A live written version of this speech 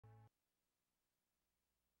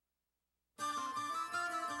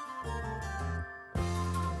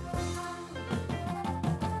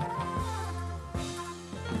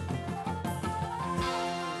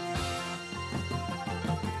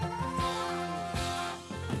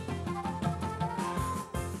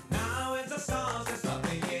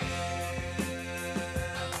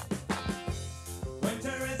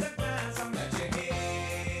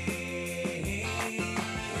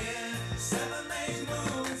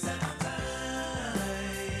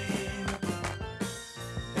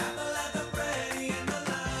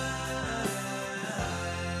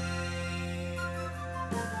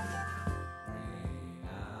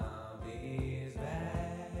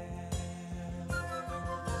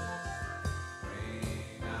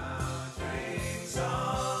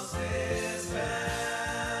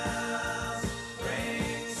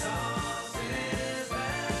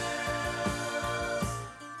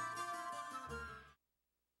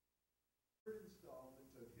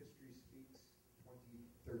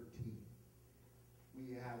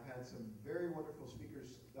We have had some very wonderful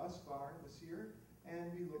speakers thus far this year, and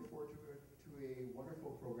we look forward to a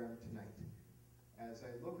wonderful program tonight. As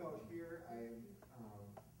I look out here, I am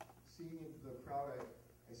seeing into the crowd,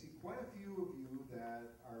 I see quite a few of you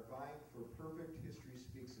that are vying for Perfect History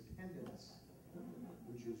Speaks attendance,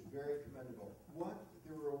 which is very commendable. What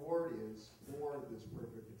the reward is for this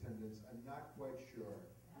perfect attendance, I'm not quite sure,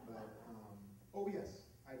 but, oh yes,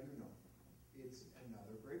 I do know. It's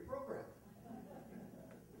another great program.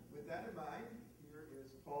 With that in mind, here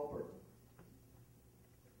is Paul Burton.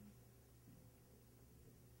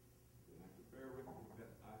 You have to bear with me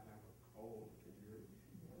that I have a cold. Can you hear me?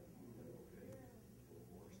 Okay, a little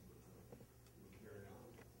hoarse, but we'll carry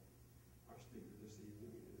on. Our speaker this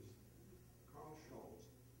evening is Carl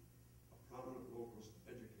Schultz, a prominent local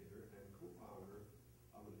educator and co-founder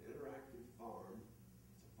of an interactive farm.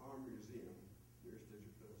 It's a farm museum near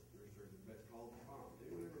Sturgeon. It's called The Farm.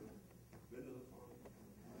 Anyone ever been to the farm?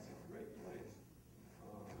 It's a great place.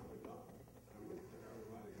 I went there, I was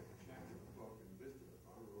writing a chapter of the book and visited the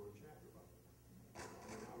farm and wrote a chapter about it.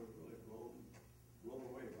 And I was really blown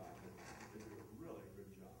away by it. They did a really good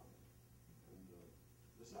job. And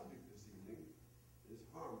the subject this evening is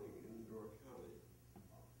farming in Door County.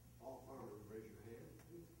 All farmers, raise your hand,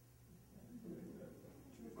 please.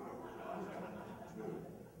 Two farmers. Two.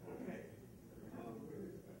 Okay.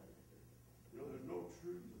 There's no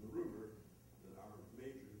truth to the rumor that our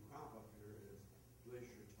major crop up here is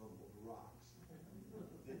glacier tumbled rocks.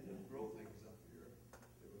 They didn't grow things up here.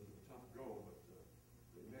 It was a tough go, but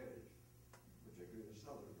they managed, particularly in the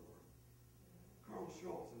southern Door. Carl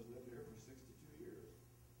Schultz has lived here for 62 years,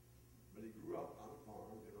 but he grew up on a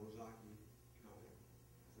farm in Ozaki County.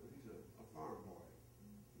 So he's a farm boy.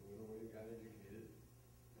 He went away and got educated.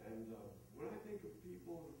 And when I think of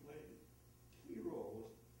people who played key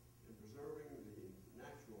roles in preserving the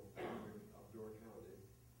natural fabric of Door County,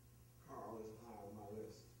 Carl is high on my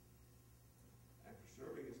list. After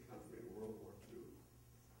serving his country in World War II,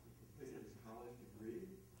 he completed his college degree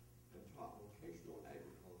and taught vocational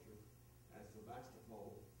agriculture at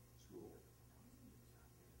Sebastopol School.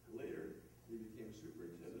 Later, he became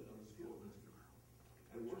superintendent of the school district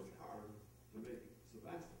and worked hard to make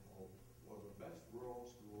Sebastopol one of the best rural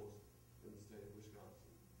schools in the state of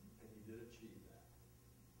Wisconsin, and he did achieve that.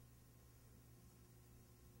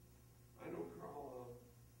 I know Carl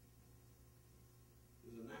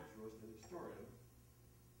is a naturalist and historian.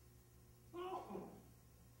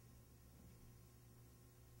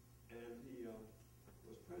 And he was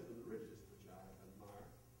president of the Ridges, which I admire,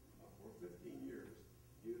 for 15 years.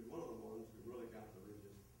 He was one of the ones who really got the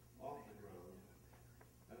Ridges off the ground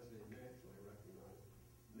as a nationally recognized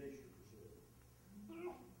nature preserve.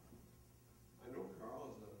 I know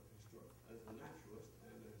Carl as a naturalist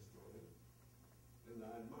and a historian, and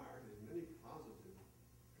I admire his many positive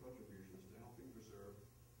contributions to helping preserve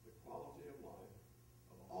the quality of life,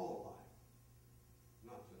 of all life,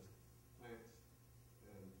 not just plants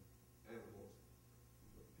and animals,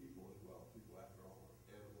 but people as well. People, after all,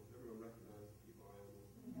 are animals. Everyone recognizes that people are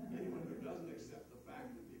animals. Anyone who doesn't accept the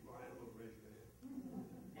fact that people are animals, raise your hand.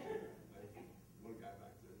 Thank you. One guy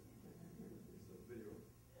back there is a video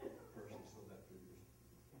person, so that figures.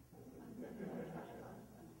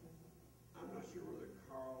 I'm not sure whether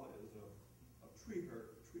Carl is a tree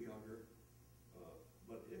hugger,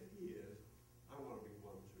 but if he is, I want to be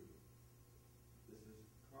one too. This is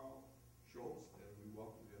Carl Schultz, and we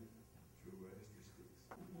welcome him to History Speaks.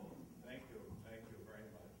 Thank you very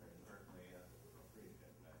much. I certainly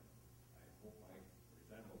appreciate that. I hope I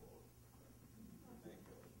resemble those. Thank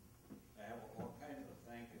you. I have all kinds of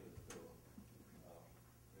thank yous to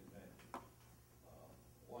present.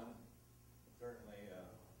 One, certainly,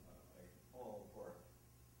 Paul for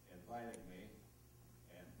inviting me,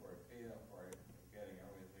 and for Tia for getting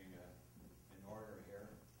everything in order here.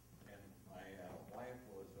 And my wife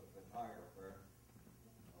was a photographer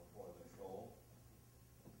for the show,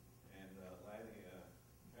 and Laddie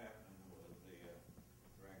Chapman was the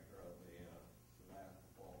director of the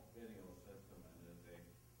Sebastopol video system and is a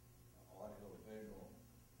audio-visual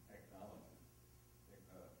technologist.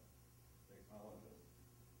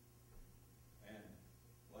 And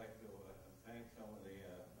I'd like to thank some of the,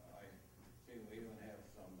 I see we even have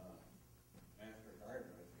some master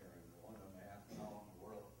gardeners here, and one of them asked how in the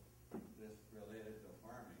world this related to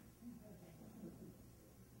farming.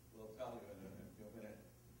 We'll tell you in a few minutes.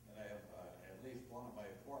 And I have at least one of my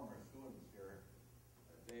former students here,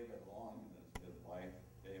 David Long, and his wife.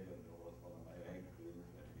 David was one of my ag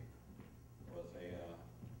students, and he was a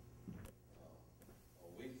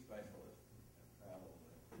wheat specialist and traveled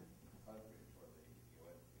the country for the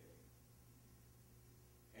USDA.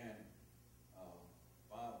 And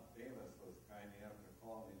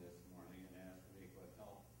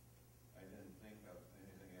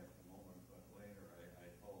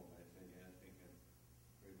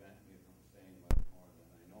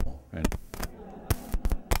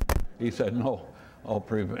he said, no,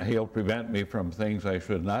 he'll prevent me from things I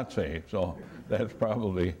should not say. So that's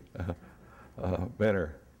probably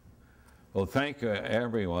better. Well, thank you,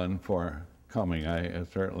 everyone, for coming. I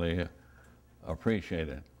certainly appreciate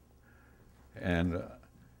it. And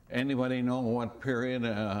anybody know what period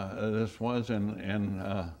this was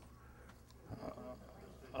in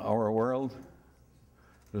our world?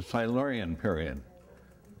 The Silurian period.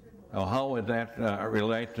 Now, how would that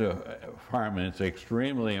relate to farming? It's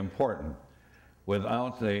extremely important.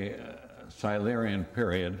 Without the Silurian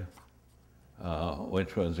period,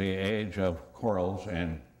 which was the age of corals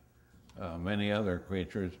and many other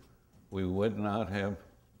creatures, we would not have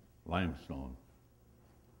limestone.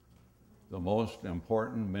 The most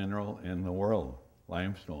important mineral in the world,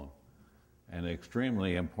 limestone, and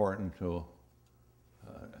extremely important to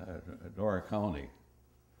Dora County.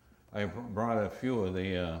 I brought a few of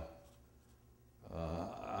the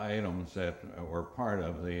items that were part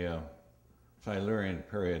of the Silurian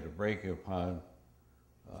period, the brachiopod,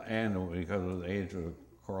 and because of the age of the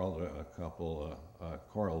coral, a couple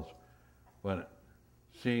corals. But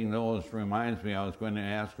seeing those reminds me I was going to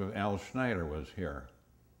ask if Al Schneider was here.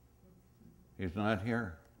 He's not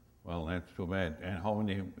here? Well, that's too bad. And how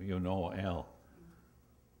many of you know Al,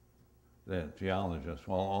 the geologist?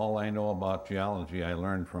 Well, all I know about geology I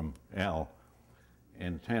learned from Al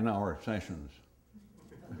in 10-hour sessions.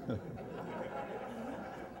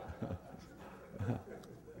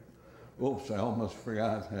 Oops, I almost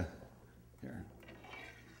forgot. Here.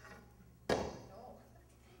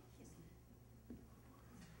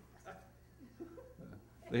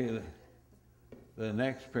 The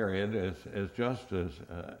next period is just as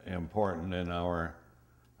important in our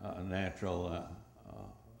natural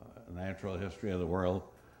history of the world,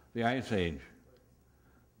 the Ice Age.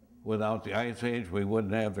 Without the Ice Age, we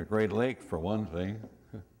wouldn't have the Great Lakes, for one thing.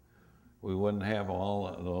 We wouldn't have all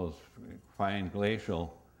of those fine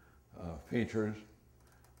glacial features.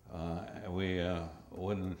 We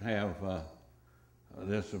wouldn't have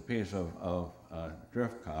this a piece of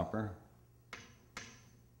drift copper.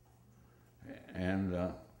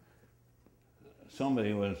 And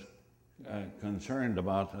somebody was concerned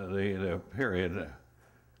about the period,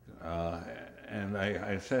 and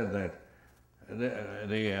I said that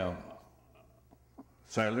the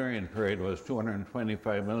Silurian period was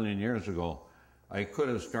 225 million years ago. I could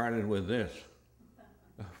have started with this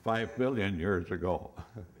 5 billion years ago.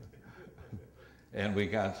 And we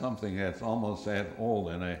got something that's almost that old,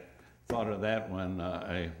 and I thought of that when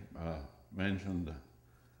I mentioned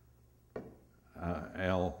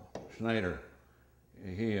Al Schneider.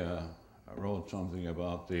 He wrote something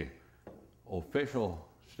about the official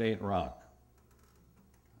state rock.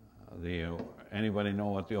 Anybody know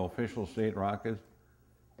what the official state rock is?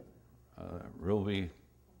 Ruby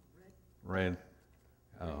red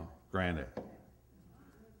granite.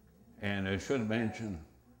 And I should mention,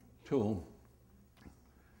 too,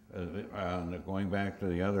 going back to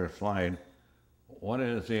the other slide, what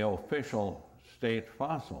is the official state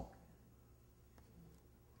fossil?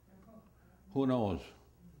 Who knows?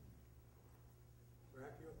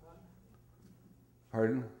 Brachiopod?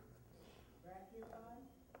 Pardon? Brachiopod?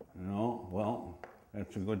 No, well,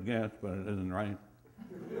 that's a good guess, but it isn't right.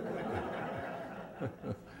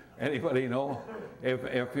 Anybody know?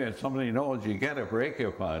 If somebody knows, you get a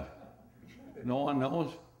brachiopod. No one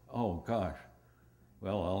knows? Oh, gosh.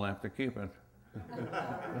 Well, I'll have to keep it.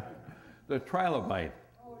 The trilobite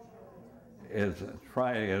is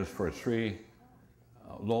for three,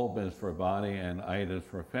 lobe is for body, and ite is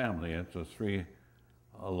for family. It's a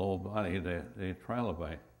three-lobe body, the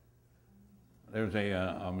trilobite. There's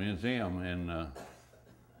a museum in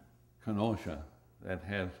Kenosha that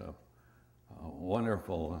has a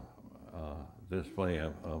wonderful display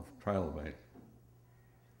of trilobites.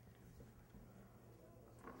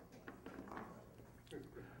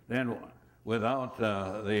 Then, without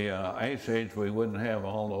the Ice Age, we wouldn't have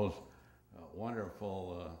all those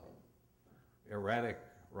wonderful erratic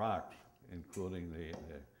rocks, including the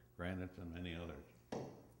granites and many others.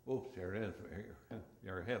 Oops, there it is.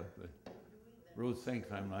 You're ahead of the... Ruth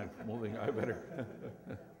thinks I'm not moving. I better...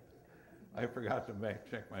 I forgot to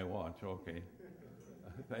check my watch. Okay.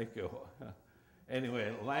 Thank you.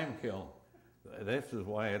 Anyway, limekiln. This is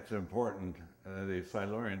why it's important. The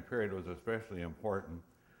Silurian period was especially important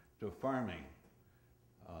to farming.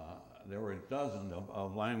 There were dozens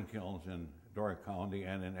of lime kilns in Dora County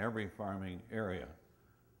and in every farming area.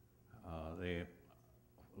 The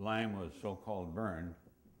lime was so-called burned.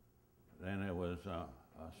 Then it was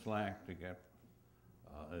slacked to get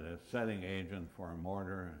a setting agent for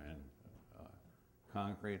mortar and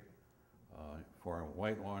concrete, for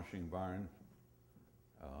whitewashing barns.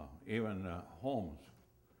 even homes,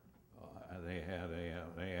 they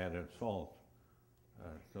added salt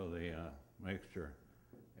to the mixture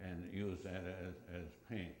and used that as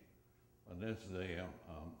paint. But this is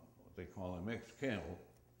what they call a mixed kindle.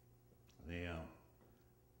 The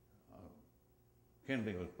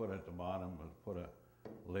kindling was put at the bottom, was put a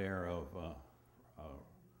layer of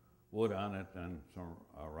wood on it and some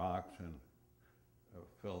rocks, and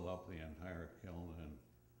filled up the entire kiln, and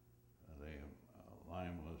the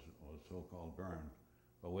lime was so-called burned.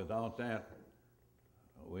 But without that,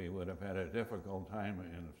 we would have had a difficult time,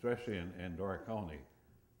 especially in Door County,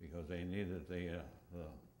 because they needed the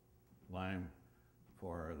lime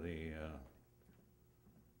for the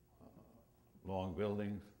long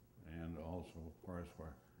buildings, and also, of course,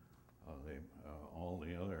 for all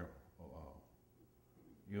the other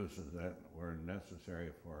uses that were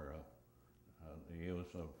necessary for the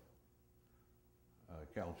use of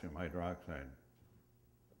calcium hydroxide.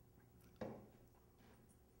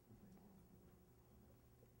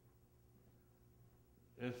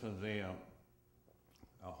 This is a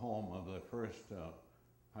home of the first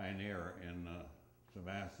pioneer in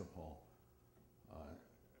Sebastopol,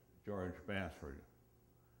 George Bassford.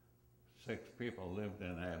 6 people lived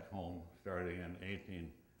in that home starting in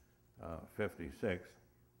 1856.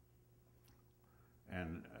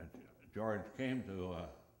 And George came to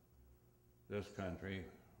this country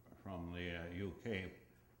from the UK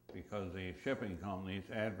because the shipping companies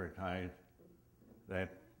advertised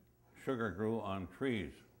that sugar grew on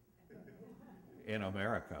trees in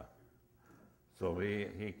America. So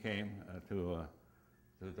he came to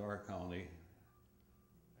Door County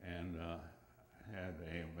and had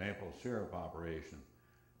a maple syrup operation.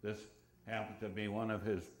 This happened to be one of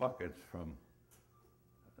his buckets from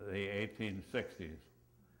the 1860s.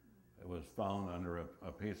 It was found under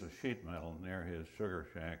a piece of sheet metal near his sugar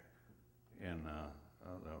shack in the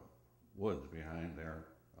woods behind their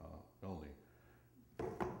building.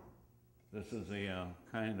 This is the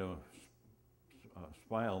kind of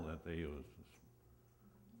spile that they used.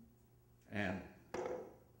 And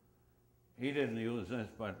he didn't use this,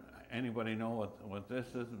 but anybody know what this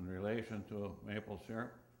is in relation to maple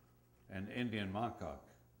syrup? An Indian macaque.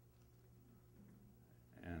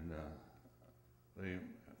 And the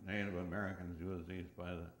Native Americans used these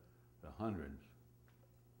by the hundreds.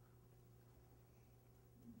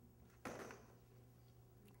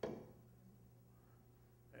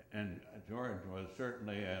 And George was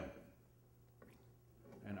certainly an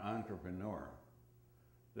entrepreneur.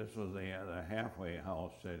 This was the halfway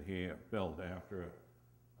house that he built after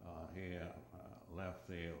he left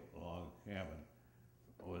the log cabin.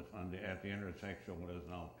 It was at the intersection of what is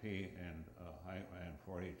now P and Highway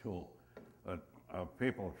 42.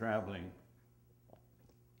 People traveling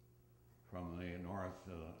from the north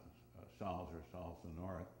to the south or south to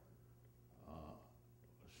north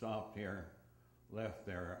stopped here, left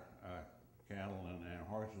their cattle and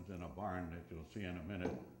horses in a barn that you'll see in a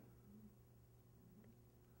minute.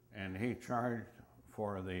 And he charged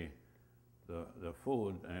for the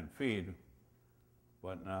food and feed,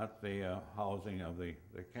 but not the housing of the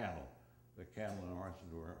cattle. The cattle and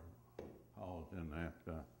horses were housed in that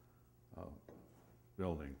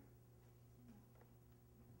building.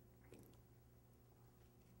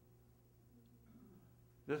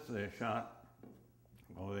 This is a shot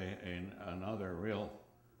of another real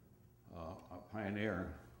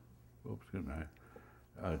pioneer, oops, good night,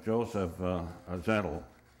 Joseph Zettel.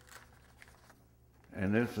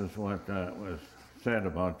 And this is what was said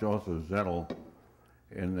about Joseph Zettel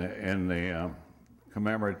in the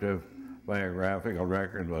commemorative biographical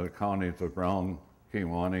record of the counties of Brown,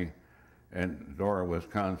 Kewaunee, and Dora,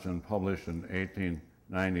 Wisconsin, published in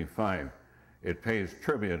 1895. It pays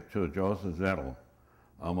tribute to Joseph Zettel.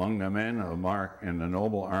 Among the men of mark in the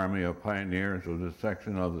noble army of pioneers of this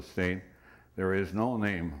section of the state, there is no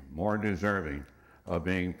name more deserving of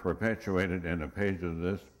being perpetuated in the pages of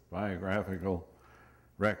this biographical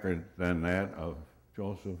record than that of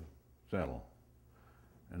Joseph Zettel.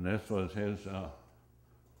 And this was his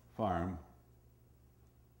farm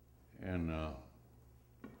in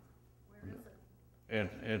Where is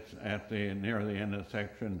it? It's at near the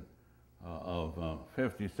intersection of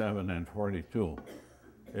 57 and 42.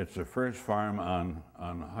 It's the first farm on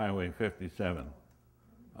Highway 57,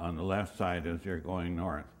 on the left side as you're going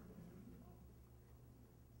north.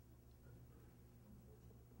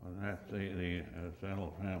 Well, that's the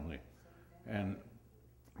Zettel family. And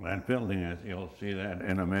that building, as you'll see that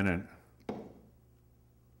in a minute,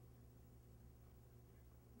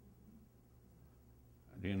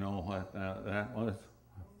 do you know what that was?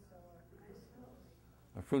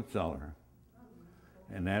 A fruit cellar.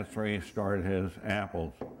 and that's where he stored his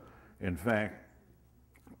apples. In fact,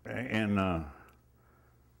 at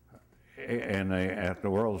the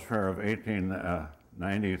World's Fair of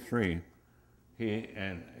 1893, he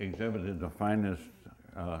had exhibited the finest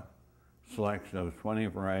selection of 20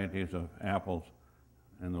 varieties of apples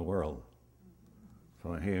in the world.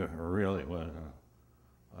 So he really was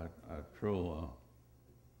a true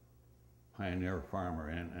pioneer farmer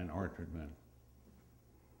and orchardman.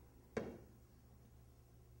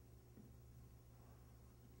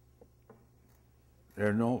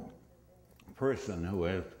 There's no person who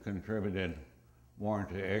has contributed more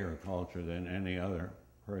to agriculture than any other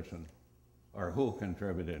person, or who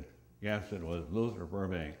contributed. Yes, it was Luther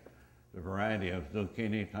Burbank. The variety of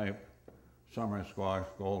zucchini type summer squash,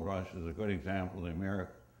 gold rush is a good example. The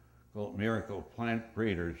miracle plant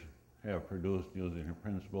breeders have produced using the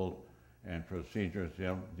principles and procedures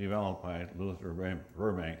developed by Luther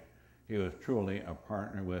Burbank. He was truly a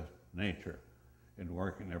partner with nature in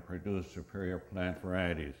working to produce superior plant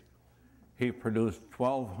varieties. He produced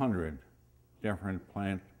 1,200 different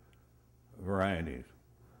plant varieties.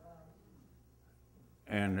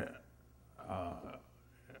 And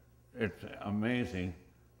it's amazing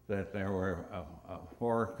that there were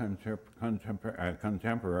 4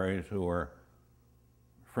 contemporaries who were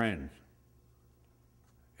friends.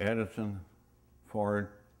 Edison, Ford,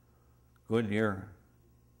 Goodyear,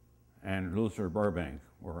 and Luther Burbank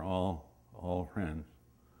were all friends.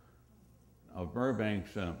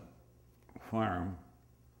 Burbank's farm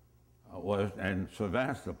was in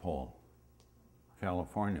Sevastopol,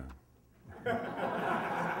 California.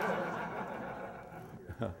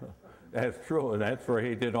 That's true. That's where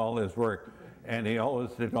he did all his work, and he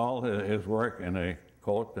always did all his work in a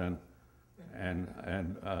coat and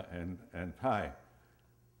tie.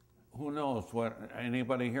 Who knows what?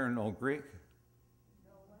 Anybody here know Greek?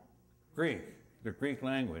 Know what? Greek, the Greek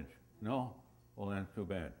language. No? Well, that's too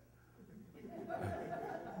bad.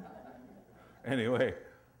 Anyway,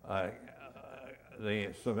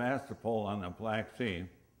 the Sevastopol on the Black Sea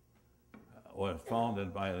was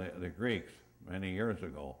founded by the Greeks many years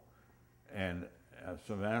ago. And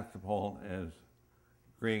Sevastopol is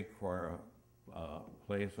Greek for a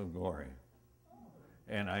place of glory.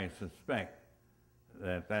 And I suspect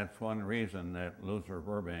that that's one reason that Luther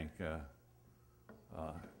Burbank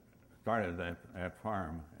started that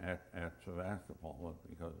farm at Sevastopol, was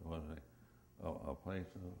because it was a place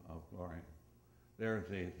of glory. There's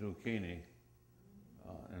the zucchini,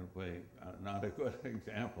 and not a good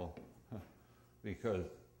example, because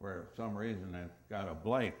for some reason it's got a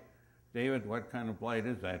blight. David, what kind of blight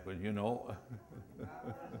is that? Would you know? I'm saying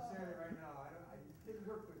it right now. I didn't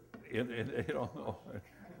work with You don't know.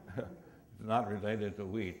 It's not related to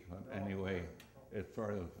wheat, but anyway, it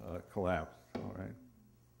sort of collapsed. All right.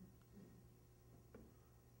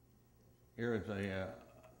 Here's a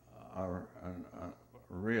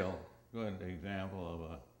real good example of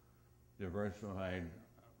a diversified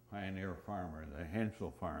pioneer farmer, the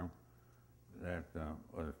Hensel farm, that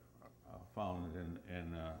was founded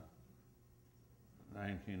in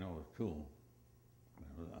 1902. It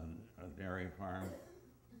was a dairy farm,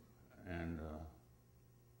 and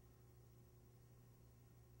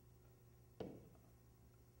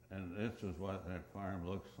this is what that farm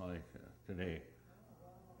looks like today.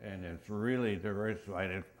 And it's really diversified.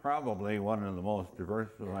 It's probably one of the most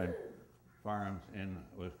diversified farms in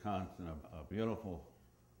Wisconsin, a beautiful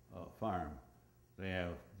farm. They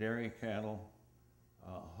have dairy cattle,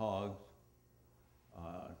 hogs,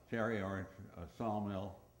 cherry orchard, a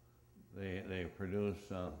sawmill. They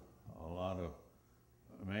produce a lot of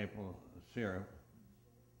maple syrup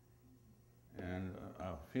and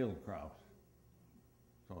field crops.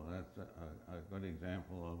 So that's a good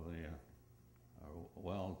example of the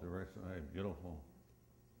well-diversified, beautiful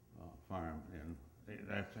farm. And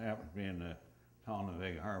that happens to be in the town of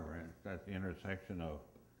Egg Harbor. It's at the intersection of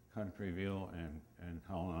Country View and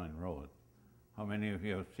Town Line Road. How many of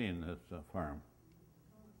you have seen this farm?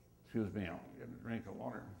 Excuse me, I'll get a drink of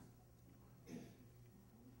water.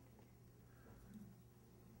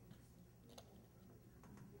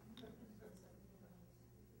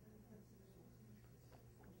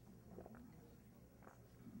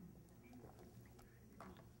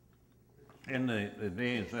 In the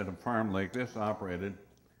days that a farm like this operated,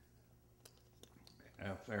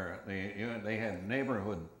 they had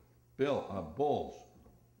neighborhood bulls,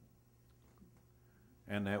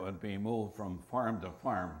 and that would be moved from farm to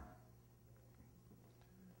farm.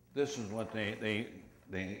 This is what they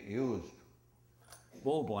used,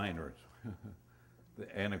 bull blinders.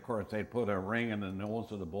 And of course they'd put a ring in the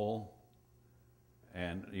nose of the bull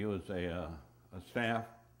and use a staff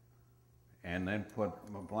and then put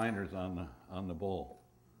blinders on the bull,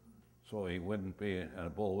 so the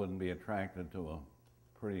bull wouldn't be attracted to a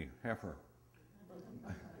pretty heifer.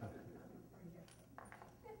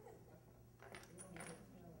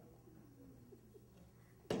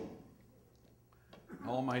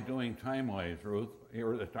 How am I doing time-wise, Ruth?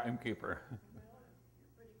 You're the timekeeper.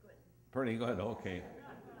 Pretty good. Pretty good, okay.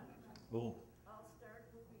 Well, I'll start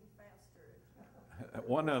moving faster.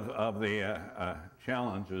 one of the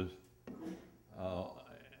challenges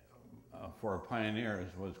for pioneers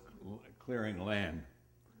was clearing land,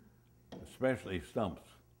 especially stumps.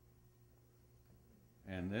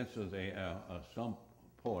 And this is a stump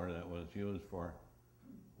puller that was used for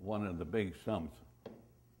one of the big stumps.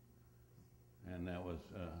 And that was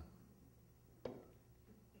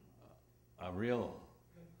a real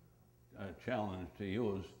challenge to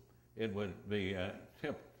use. It would be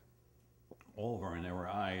tipped over, and there were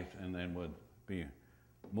eyes, and then would be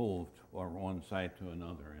moved from one side to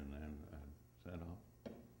another and then set up.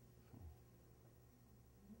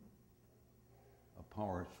 A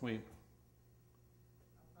power sweep.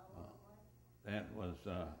 That was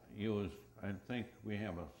used, I think we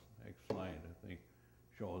have a next slide, I think,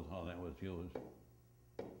 shows how that was used.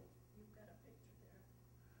 You've got a picture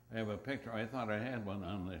there. I have a picture. I thought I had one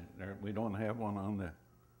on there. We don't have one on the,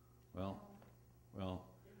 well,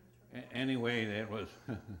 anyway, that was,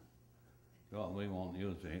 well, we won't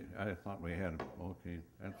use it. I thought we had, okay,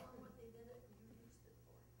 that's. Tell them what they did it, you used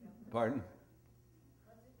it for. Pardon?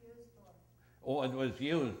 What's it used for? Oh, it was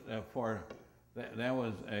used for, that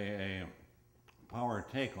was a power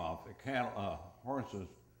takeoff. The horses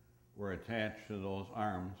were attached to those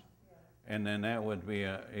arms, and then that would be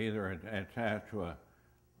either attached to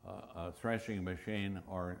a threshing machine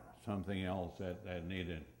or something else that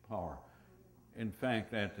needed power. In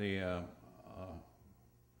fact, at the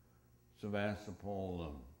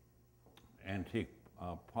Sevastopol antique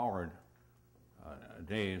powered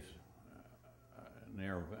days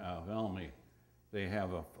near Valmy, they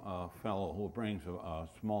have a fellow who brings a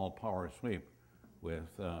small power sweep with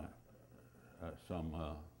some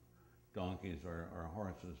donkeys or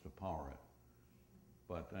horses to power it.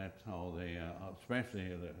 But that's how they, especially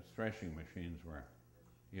the threshing machines were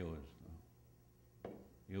used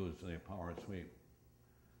the power sweep.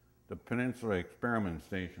 The Peninsula Experiment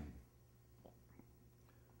Station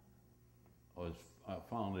was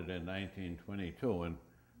founded in 1922, and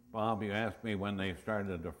Bob, you asked me when they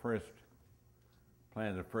planted the first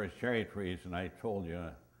cherry trees, and I told you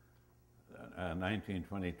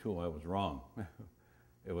 1922, I was wrong.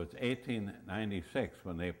 It was 1896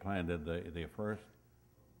 when they planted the first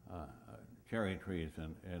cherry trees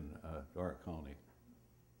in Door County.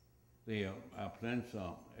 The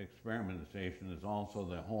Peninsula Experiment Station is also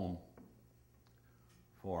the home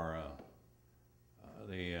for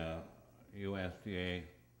the USDA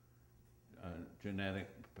genetic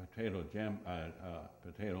potato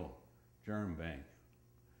germ bank.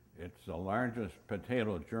 It's the largest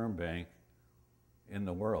potato germ bank in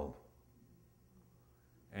the world.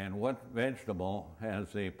 And what vegetable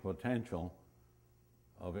has the potential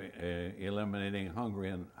of eliminating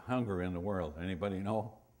hunger in the world? Anybody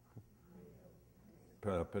know?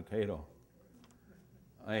 Potato.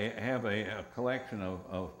 I have a collection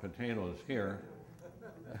of potatoes here.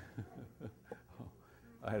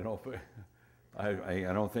 I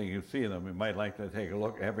don't think you see them. You might like to take a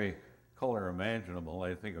look. Every color imaginable.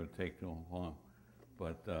 I think it would take too long,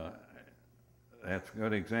 but that's a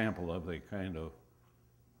good example of the kind of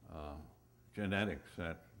genetics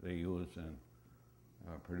that they use in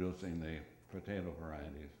producing the potato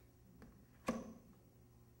varieties.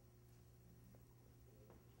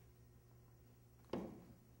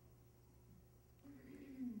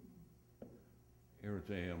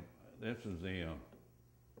 This is the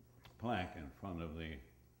plaque in front of the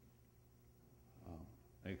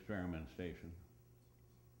experiment station.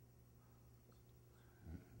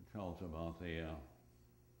 It tells about the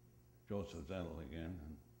Joseph Zettel again,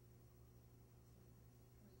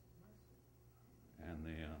 and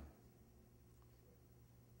the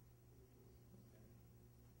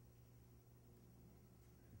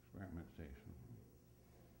experiment station.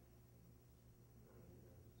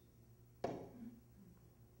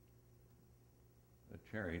 The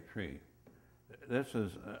cherry tree. This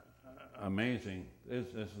is amazing. This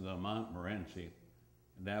is the Montmorency.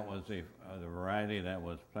 That was the variety that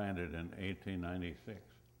was planted in 1896.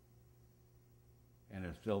 And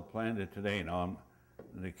it's still planted today. Now,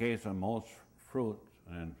 in the case of most fruit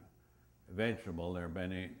and vegetable, there have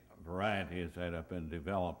been varieties that have been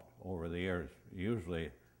developed over the years,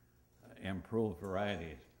 usually improved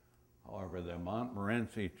varieties. However, the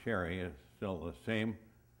Montmorency cherry is still the same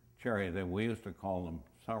cherry that we used to call them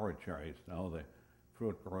sour cherries. Now the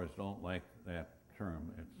fruit growers don't like that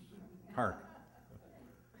term. It's tart,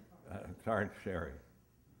 tart cherry.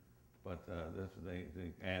 But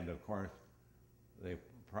and of course, they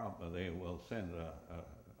will send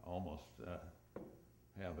almost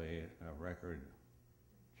have a record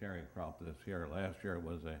cherry crop this year. Last year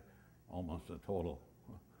was almost a total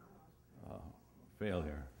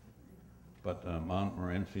failure. But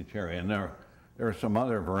Montmorency cherry, and there are some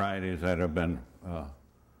other varieties that have been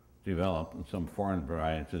developed, and some foreign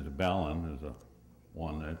varieties. Bellin is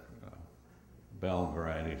one that Bell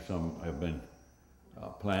variety. Some have been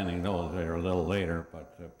planting those. They're a little later,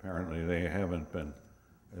 but apparently they haven't been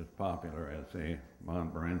as popular as the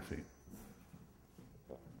Montmorency.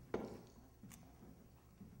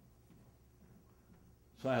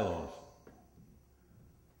 Silos.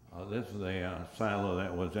 This is a silo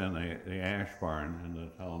that was in the ash barn in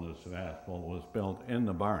the town of Sevastopol. It was built in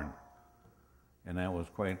the barn, and that was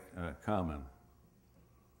quite common.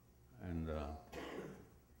 And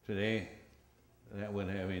today, that would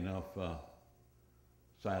have enough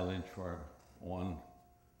silage for one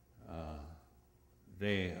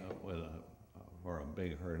day for a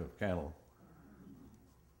big herd of cattle.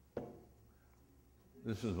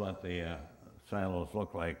 This is what the silos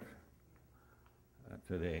look like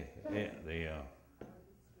today. The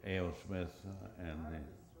A.O. Smith and the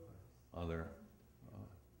other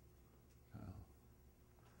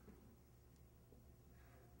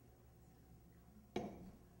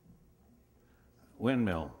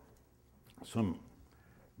windmill.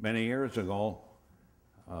 Many years ago,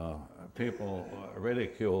 people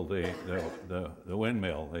ridiculed the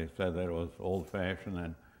windmill. They said that it was old-fashioned,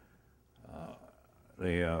 and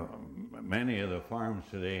many of the farms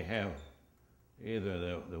today have either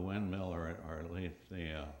the windmill or at least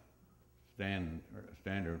the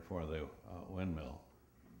standard for the windmill.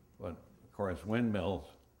 But of course, windmills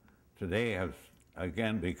today have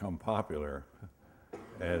again become popular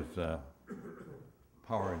as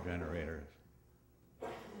power generators. These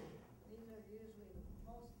are usually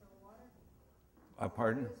most for water?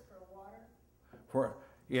 Pardon? Used for water?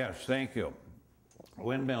 Yes, thank you.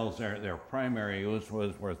 Windmills, their primary use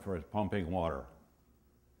was for pumping water.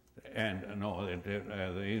 And no,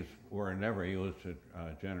 these were never used to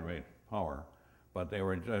generate power, but they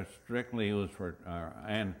were just strictly used for,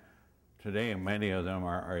 and today many of them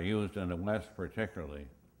are used in the West particularly,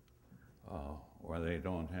 where they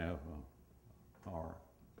don't have power.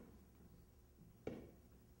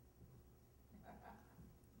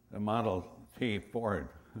 The Model T Ford.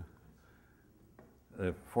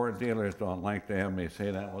 The Ford dealers don't like to have me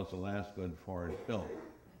say that was the last good Ford built.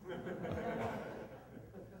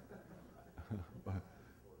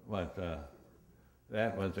 But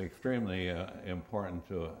that was extremely important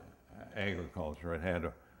to agriculture. It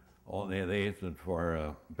had they used it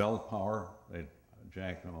for belt power. They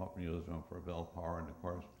jacked them up and used them for belt power, and of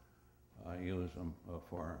course used them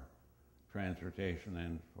for transportation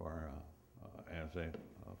and for as a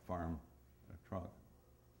farm truck.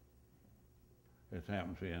 This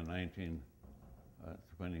happened to be a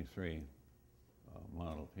 1923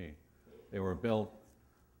 Model T. They were built.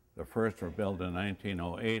 The first were built in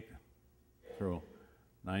 1908 through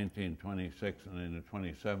 1926, and in the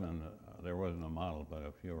 27 there wasn't a model, but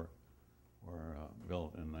a few were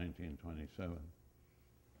built in 1927.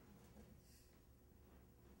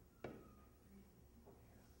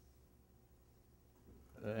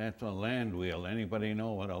 That's a land wheel. Anybody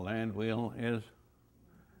know what a land wheel is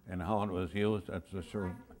and how it was used? That's the Mic has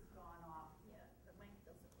gone off yet. The mic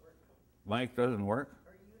doesn't work. Mic doesn't work?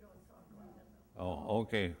 Or you don't talk like that. Oh,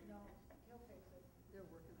 okay. No, he'll fix it. They're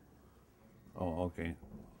working on it. Oh, okay.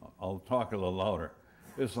 I'll talk a little louder.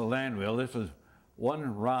 This is a land wheel. This is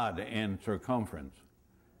 1 rod in circumference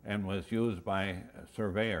and was used by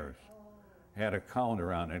surveyors. Had a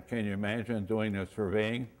counter on it. Can you imagine doing the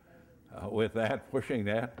surveying with that, pushing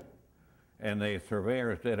that? And the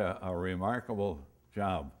surveyors did a remarkable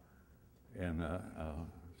job in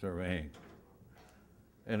surveying.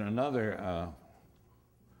 And another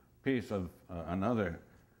piece of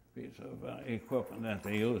equipment that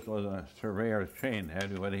they used was a surveyor's chain.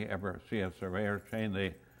 Anybody ever see a surveyor's chain?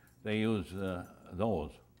 They use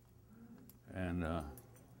those, and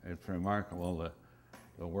it's remarkable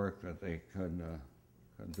the work that they could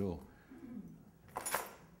do.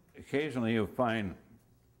 Occasionally, you find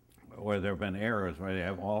where there have been errors where they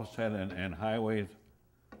have offset and highways.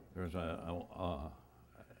 There's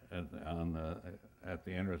at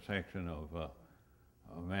the intersection of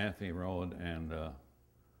Matthew Road and the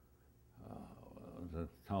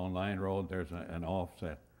Town Line Road, there's an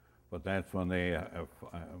offset. but that's when they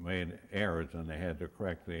made errors and they had to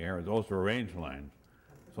correct the errors. Those were range lines,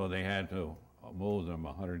 so they had to move them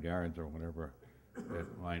 100 yards or whatever it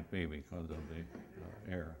might be because of the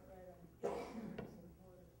error.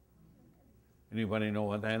 Anybody know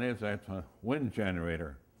what that is? That's a wind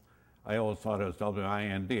generator. I always thought it was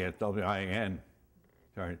W-I-N-D. It's W-I-N.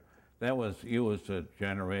 Sorry. That was used to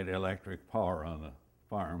generate electric power on the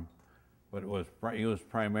farm, but it was used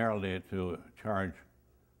primarily to charge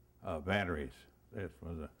batteries. It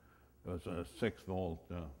was a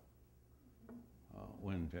 6-volt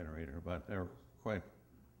wind generator, but they're quite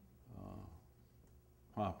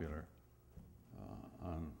popular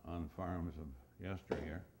on farms of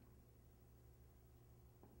yesteryear.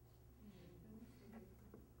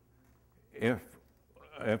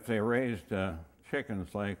 If they raised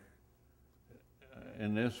chickens like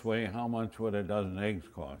in this way, how much would a dozen eggs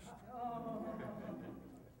cost?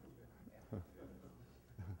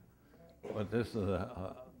 But this is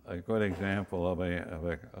a good example of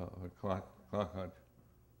a clock hutch.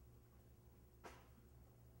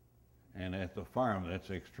 And at the farm, that's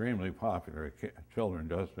extremely popular. Children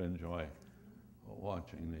just enjoy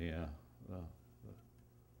watching the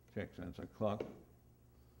chicks. And it's a cluck.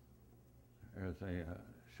 There's a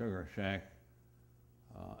sugar shack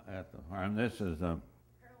at the farm. This is Carol,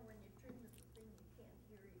 when you turn this thing, you can't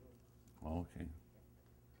hear you. okay.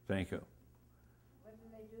 Thank you. What do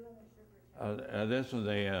they do in the sugar shack? This is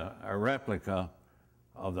a replica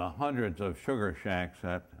of the hundreds of sugar shacks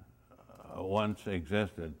that once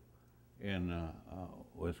existed in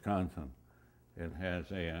Wisconsin. It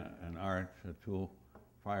has an arch, a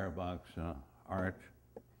 2-firebox arch.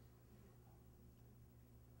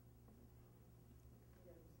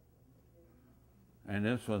 And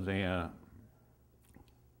this was the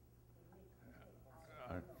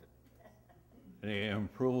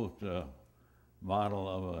improved model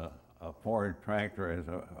of a Ford tractor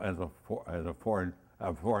as a Ford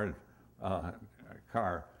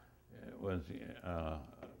car. It was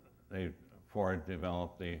Ford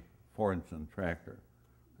developed the Fordson tractor.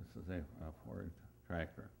 This is a Ford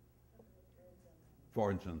tractor.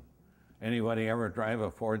 Fordson. Anybody ever drive a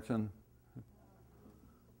Fordson?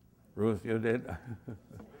 Ruth, you did?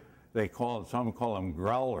 Some call them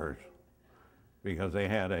growlers because they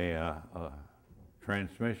had a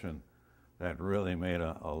transmission that really made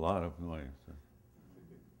a lot of noise.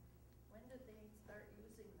 When did they start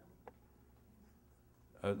using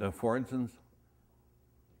them? The Fordsons?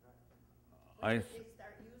 When did they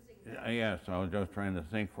start using them? Yes, I was just trying to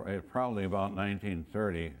think. Probably about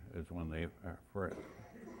 1930 is when they first.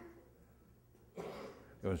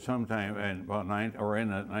 It was sometime in about in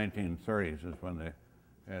the 1930s is when they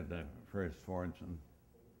had the first Fordson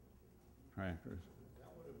tractors.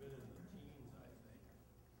 That would have been in the teens, I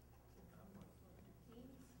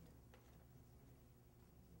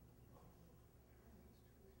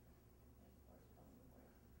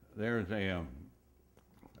think. There's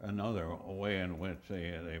another way in which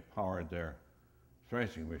they powered their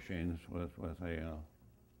threshing machines with a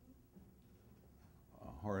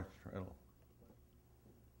horse treadle.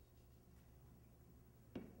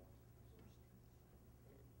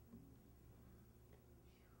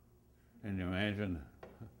 Can you imagine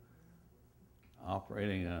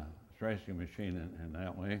operating a threshing machine in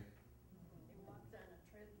that way? They walked on a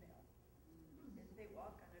treadmill. Didn't they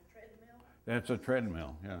walk on a treadmill? That's a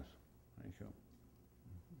treadmill, yes. Thank you.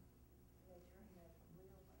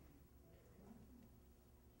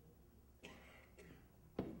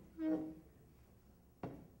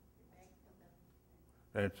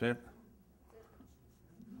 That's it.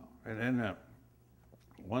 And then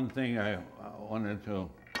one thing I wanted to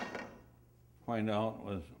point out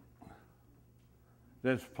was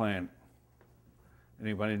this plant.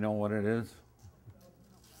 Anybody know what it is?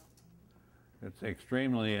 It's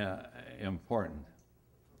extremely important.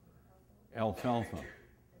 Alfalfa.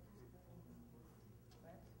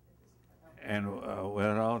 And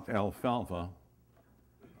without alfalfa,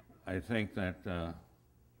 I think that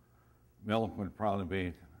milk would probably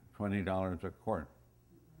be $20 a quart,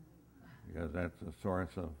 because that's a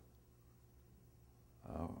source of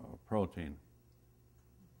protein.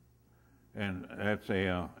 And that's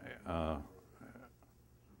a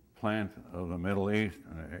plant of the Middle East,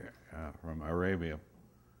 from Arabia.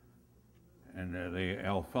 And the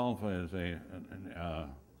alfalfa is an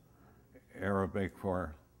Arabic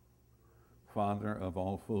for father of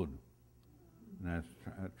all food. And that's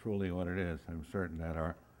truly what it is. I'm certain that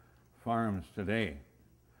our farms today,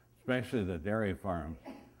 especially the dairy farms,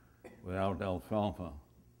 without alfalfa,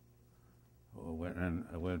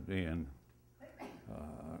 would be in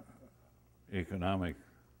economic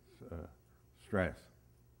stress.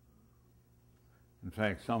 In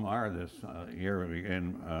fact, some are this year,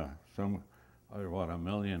 and some are about 1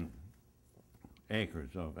 million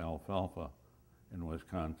acres of alfalfa in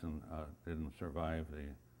Wisconsin didn't survive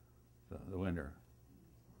the winter.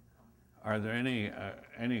 Are there any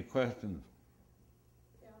questions?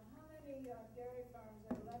 Yeah, how many dairy farms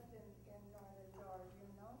are left in northern Georgia, you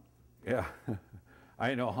know? Yeah,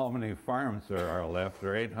 I know how many farms there are left.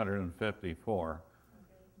 There are 854.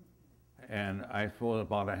 And I suppose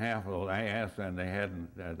about a half of those, I asked them, they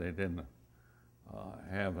didn't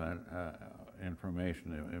have that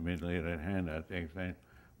information immediately at hand at the exchange.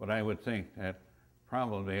 But I would think that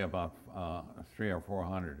probably about 300 or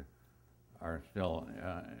 400 are still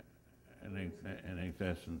in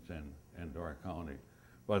existence in Door County.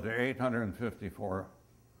 But there are 854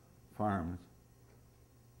 farms.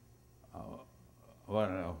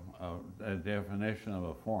 The definition of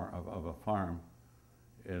a farm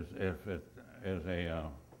is if it is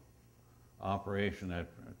a operation that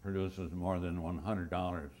produces more than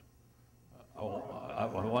 $100,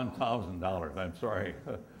 $1,000, I'm sorry,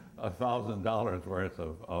 $1,000 worth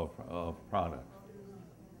of product.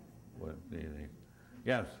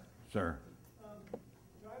 Yes, sir.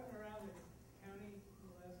 Driving around the county in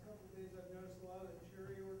the last couple of days, I've noticed a lot of the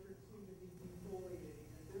cherry orchards seem to be defoliating.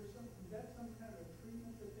 Is that some kind of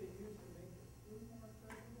treatment that they use to make the fruit more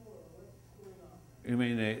accessible, or what's going on? You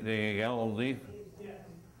mean the yellow leaf? Yes.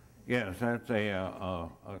 Yes, that's a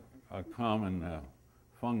common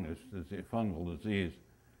fungal disease,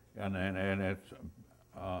 and it's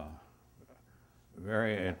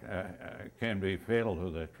it can be fatal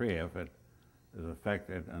to the tree if it is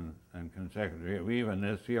affected and consecutive. Even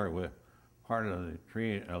this year, with part of the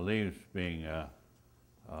tree leaves being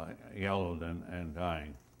yellowed and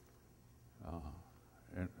dying,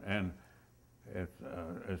 and it's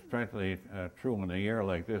especially true in a year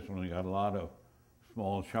like this when we got a lot of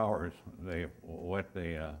small showers. They wet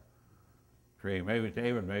the tree. Maybe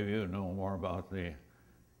David, maybe you know more about the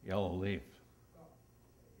yellow leaf.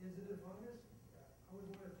 Is it a fungus? I was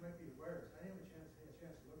wondering if it might be a virus. I didn't have a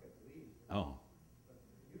chance to look at the leaves. Oh. But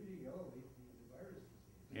usually yellow leaf means a virus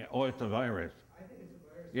disease. Yeah. Oh, it's a virus. I think it's a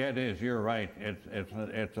virus. Yeah, it is. You're right. It's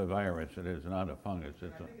a virus. It is not a fungus. I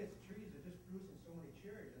think it's trees that just producing so many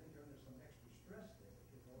cherries. I think they're under some extra stress there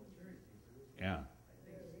because all the cherries being produced. Yeah. I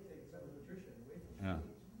think it's taking some of the nutrition away from the Yeah.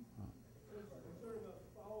 leaves. Sort of a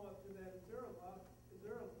follow-up to that, is there a lot of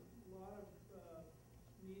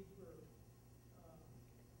need for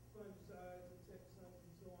fungicides, insecticides,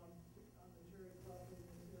 and so on the cherry crop in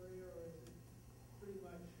this area, or is it pretty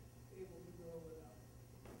much able to grow without?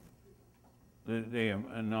 The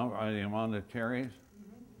amount of cherries?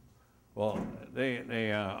 Mm-hmm. Well, they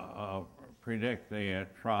predict the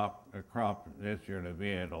crop this year to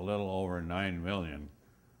be at a little over 9 million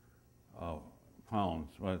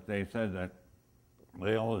pounds, but they said that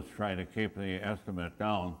they always try to keep the estimate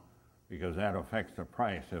down because that affects the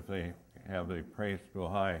price. If they have the price too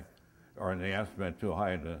high or the estimate too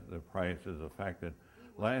high, the price is affected.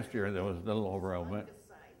 Last year there was a little over a million.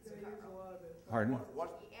 They use a lot of it. Pardon?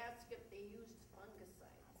 He asked if they used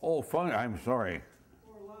fungicides. Oh, I'm sorry.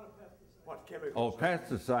 Or a lot of pesticides. What chemicals? Oh,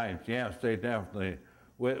 pesticides, yes, they definitely,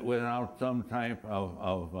 without some type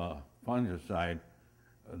of fungicide,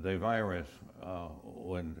 the virus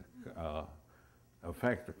would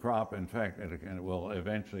affect the crop. In fact, it will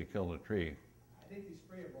eventually kill the tree. I think they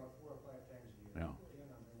spray about 4 or 5 times a Yeah. year. Again,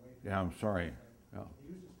 I've been waiting. Yeah, I'm sorry. Yeah. They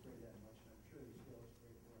used to spray that much, and I'm sure they still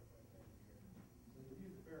spray 4 or 5 times a year. So they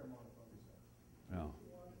use a fair amount of fungicide. Yeah.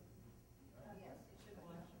 Yes, you should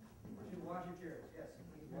wash them. You should wash your cherries, yes,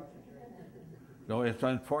 please wash your cherries. So it's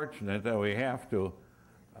unfortunate that we have to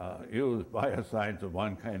use biocides of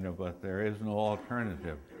one kind of, but there is no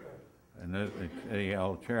alternative. And the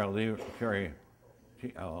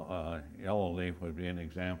yellow leaf would be an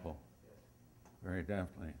example. Very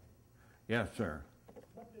definitely. Yes, sir.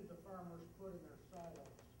 What did the farmers put in their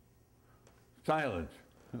silos? Silage.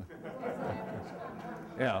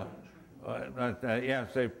 Yeah.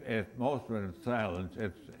 Yes, most of it is silage.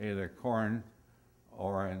 It's either corn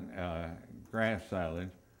or grass silage,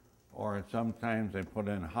 or sometimes they put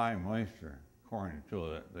in high moisture corn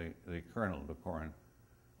too. The kernel of the corn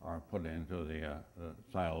are put into the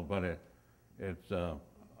silo, but it's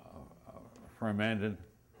fermented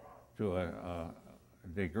to a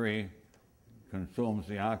degree, consumes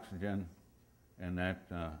the oxygen, and then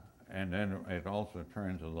it also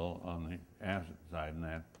turns a little on the acid side, and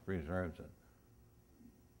that preserves it.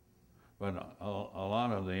 But a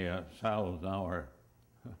lot of the silos now are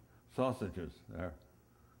sausages. They're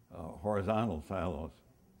horizontal silos.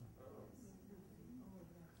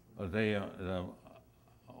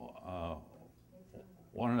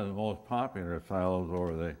 one of the most popular silos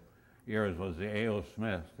over the years was the A.O.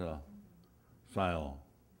 Smith silo.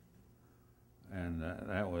 And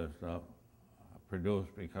that was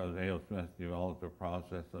produced because A.O. Smith developed a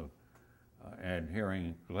process of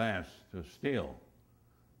adhering glass to steel.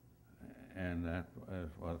 And that is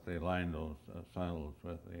what they lined those silos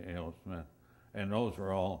with, the A.O. Smith. And those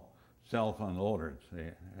were all self-unloaders.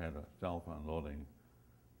 They had a self-unloading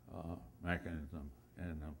mechanism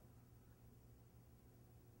in them.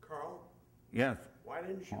 Carl, Yes. why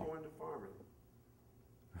didn't you go into farming?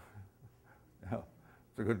 Yeah,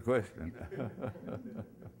 it's a good question.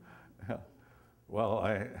 Yeah. Well,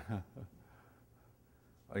 I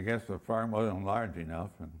guess the farm wasn't large enough,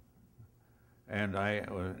 and I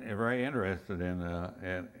was very interested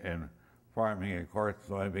in farming, of course,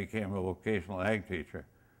 so I became a vocational ag teacher.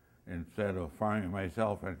 Instead of farming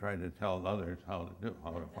myself, I tried to tell others how to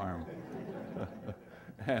farm.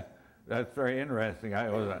 And that's very interesting. I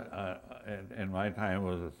was, in my time,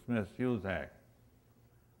 was a Smith-Hughes Act.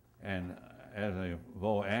 And as a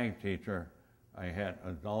vo ag teacher, I had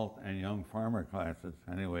adult and young farmer classes.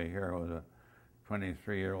 Anyway, here was a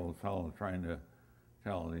 23-year-old fellow trying to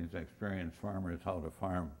tell these experienced farmers how to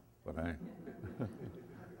farm, but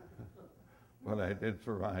but I did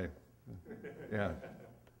survive. Yeah,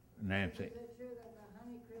 Nancy. Is it true that the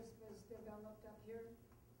Honeycrisp was developed up here?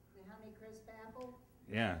 The Honeycrisp apple?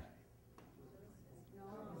 Yeah. No.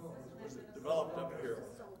 Was it developed up here?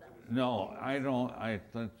 No, I don't.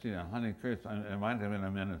 Let's see, the Honeycrisp. It might have been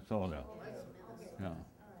in Minnesota. Yeah. And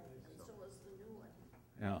so was the new one.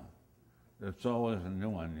 Yeah. So was a new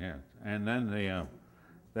one, yes. And then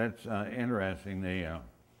that's interesting.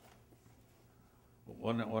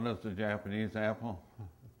 What is the Japanese apple?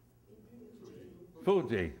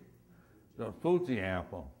 Fuji. The Fuji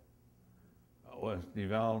apple was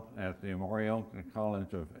developed at the Morioka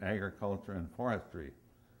College of Agriculture and Forestry,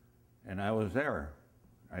 and I was there.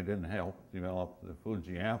 I didn't help develop the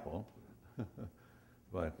Fuji apple,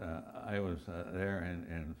 but I was there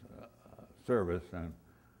in service and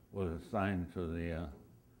was assigned to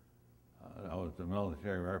I was the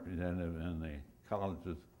military representative in the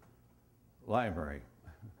college's library.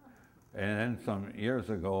 And then some years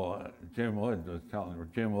ago, Jim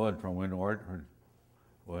Wood from Wind Orchard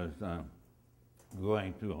was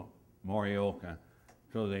going to Morioka,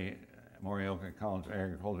 to the Morioka College of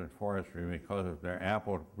Agriculture and Forestry because of their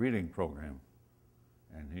apple breeding program.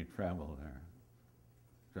 And he traveled there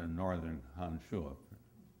to northern Honshu,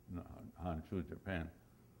 Japan.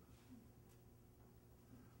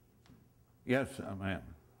 Yes, ma'am.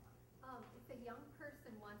 If a young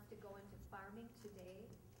person wants to go into farming today,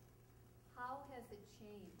 how has it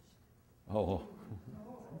changed? Oh,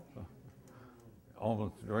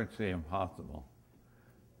 almost virtually impossible,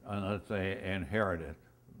 unless they inherit it,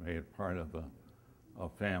 made part of a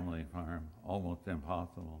family farm. Almost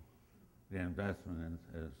impossible. The investment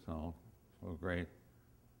is so great,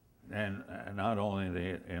 and not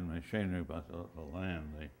only in machinery but the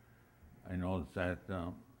land. I noticed that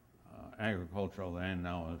agricultural land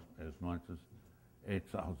now is as much as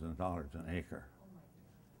 $8,000 an acre.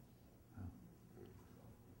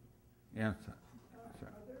 Yes, sir.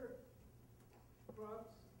 Are there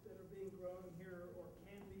crops that are being grown here or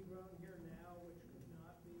can be grown here now which could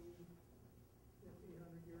not be 50,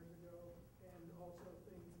 100 years ago? And also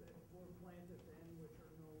things that were planted then which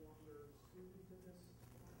are no longer suited to this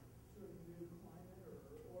sort of new climate,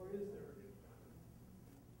 or is there a new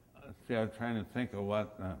climate? See, I'm trying to think of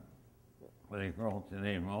what they grow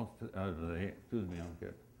today. Most of the, excuse me, I'll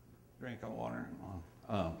get a drink of water.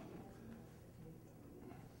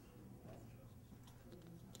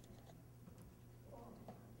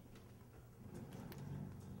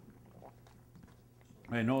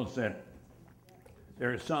 I noticed that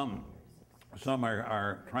there are some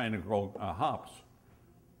are trying to grow hops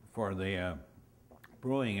for the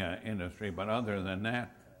brewing industry, but other than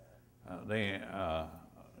that,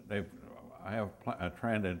 I have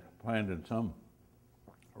planted some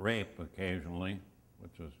rape occasionally,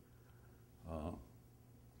 which is,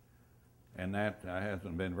 and that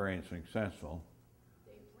hasn't been very successful.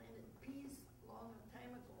 They planted peas a long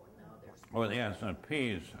time ago, and now there's. Oh, yes, and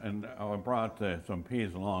peas, and I brought some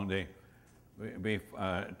peas along.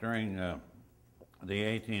 During the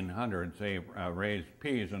 1800s, they raised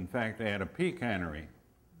peas. In fact, they had a pea cannery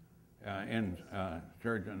in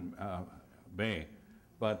Sturgeon Bay,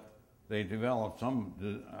 but they developed some,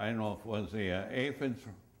 I don't know if it was the aphids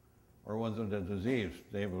or was it a disease,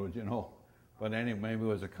 David, would you know? But anyway, maybe it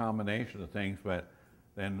was a combination of things, but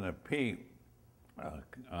then the pea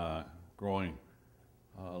growing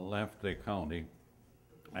left the county,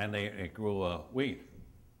 and they grew wheat.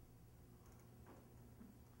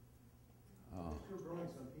 They're still growing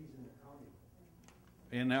some peas in the county.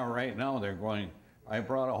 And now, right now, they're growing. I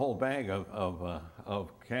brought a whole bag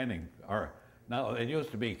of canning. Or now it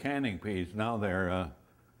used to be canning peas. Now they're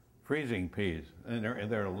freezing peas, and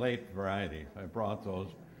they're late varieties. I brought those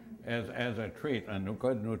as a treat, a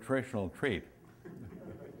good nutritional treat.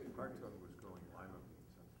 Hartog was growing lima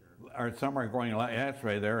beans up there. Or some are growing. That's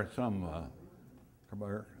right. There are some. Come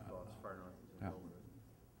here. Well, it's far north as Yeah.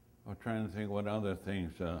 Dover. I'm trying to think what other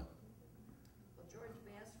things. Well, George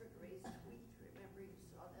Bassford raised wheat, remember you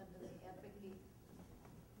saw that in the advocate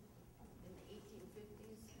in the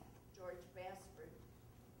 1850s? George Bassford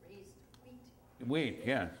raised wheat. Wheat,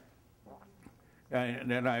 yes.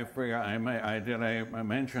 Did I forget? I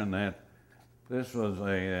mention that this was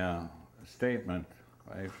a statement,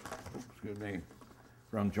 excuse me,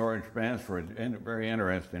 from George Bassford, very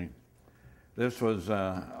interesting. This was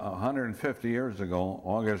 150 years ago,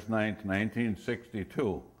 August 9th,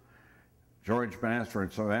 1962. George Bassford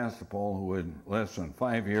of Sevastopol, who in less than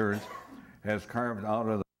 5 years has carved out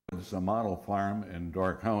of the woods a model farm in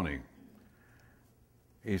Door County.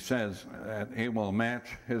 He says that he will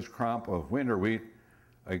match his crop of winter wheat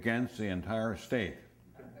against the entire state.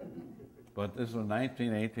 But this was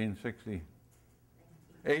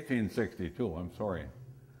 1862, I'm sorry.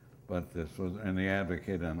 But this was in the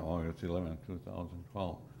Advocate on August 11,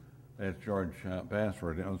 2012. That's George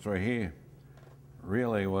Bassford. And so he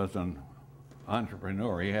really was an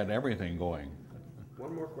entrepreneur. He had everything going.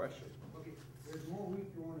 One more question. Okay, there's more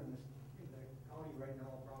wheat growing in the county right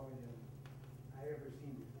now probably than I've ever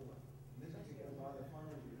seen before. And this is because a lot of the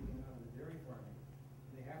farmers are getting out of the dairy farming,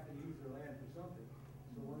 and they have to use their land for something.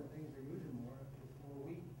 So one of the things they're using more is more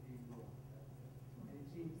wheat being grown. And you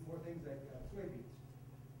see more things like soybeans,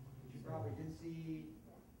 which you probably didn't see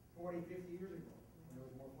 40, 50 years ago when there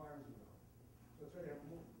was more farms around. So it's right,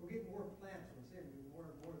 we're getting more plants. I'm saying more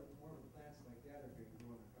of the plants like that are being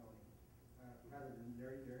grown in the county rather than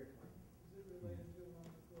dairy farming. Is it related to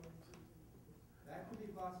amount of growing season? That could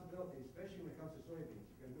be a possibility, especially when it comes to soybeans.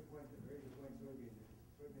 You got a good point there. Very good point, soybeans.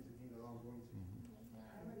 Soybeans that need a long growing season.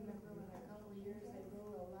 I remember when a couple of years they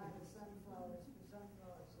grew a lot of sunflowers for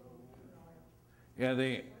sunflower oil. Yeah,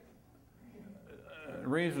 the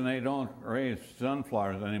reason they don't raise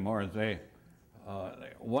sunflowers anymore is they,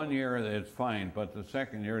 1 year it's fine, but the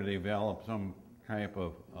second year they develop some type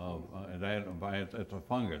of it's a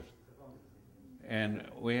fungus. And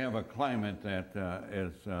we have a climate that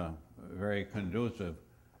is very conducive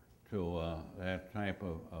to that type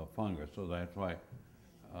of fungus, so that's why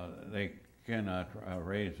they cannot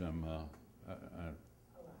raise them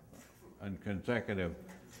in consecutive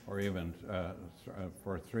or even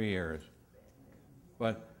for 3 years.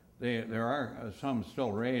 But there are some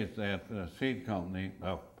still raised at seed company,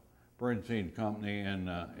 bird seed company in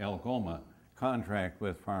Algoma, contract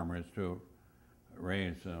with farmers to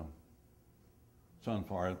raise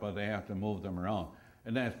sunflowers, but they have to move them around.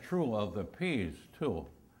 And that's true of the peas too,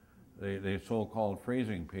 the so-called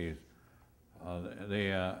freezing peas.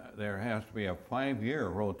 There has to be a 5-year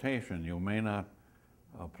rotation. You may not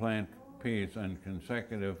plant peas in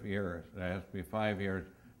consecutive years. There has to be 5 years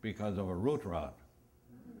because of a root rot.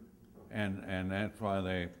 And that's why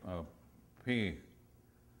the pea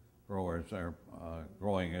growers are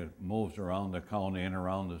growing. It moves around the county and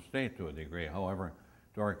around the state to a degree. However,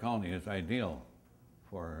 Door County is ideal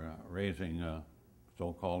for raising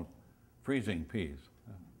so-called freezing peas.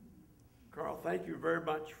 Carl, thank you very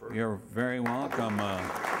much for... You're very welcome. There are a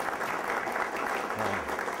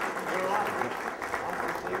lot of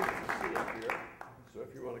things to see up here. So if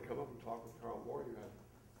you want to come up and talk with Carl more, you have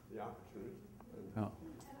the opportunity. Oh.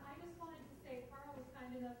 And I just wanted to say, Carl was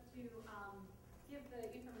kind enough to give the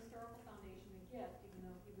Ephraim Historical Foundation a gift, even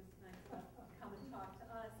though he was nice enough to come and talk to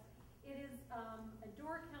us. It is a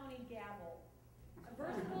Door County gavel, a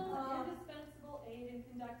versatile and indispensable aid in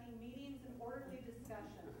conducting meetings and orderly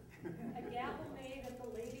discussions. A gavel made of the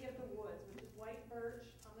Lady of the Woods, which is white birch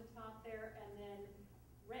on the top there, and then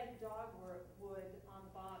red dogwood on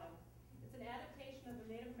the bottom. It's an adaptation of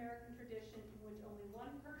the Native American tradition in which only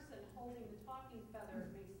one person holding the talking feather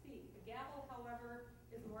may speak. The gavel, however,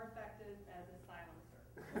 is more effective as a silencer.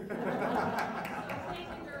 So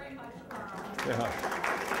thank you very much, Carl. Yeah.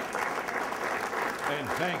 And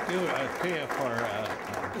thank you, Tia, for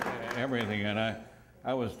everything. And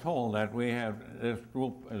I was told that we have, this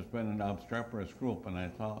group has been an obstreperous group, and I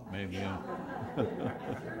thought maybe...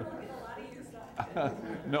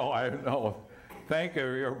 No, I know. Thank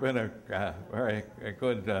you. You've been a very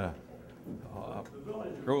good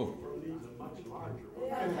group.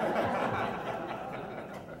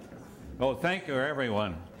 Oh, thank you,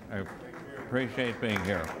 everyone. I appreciate being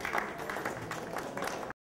here.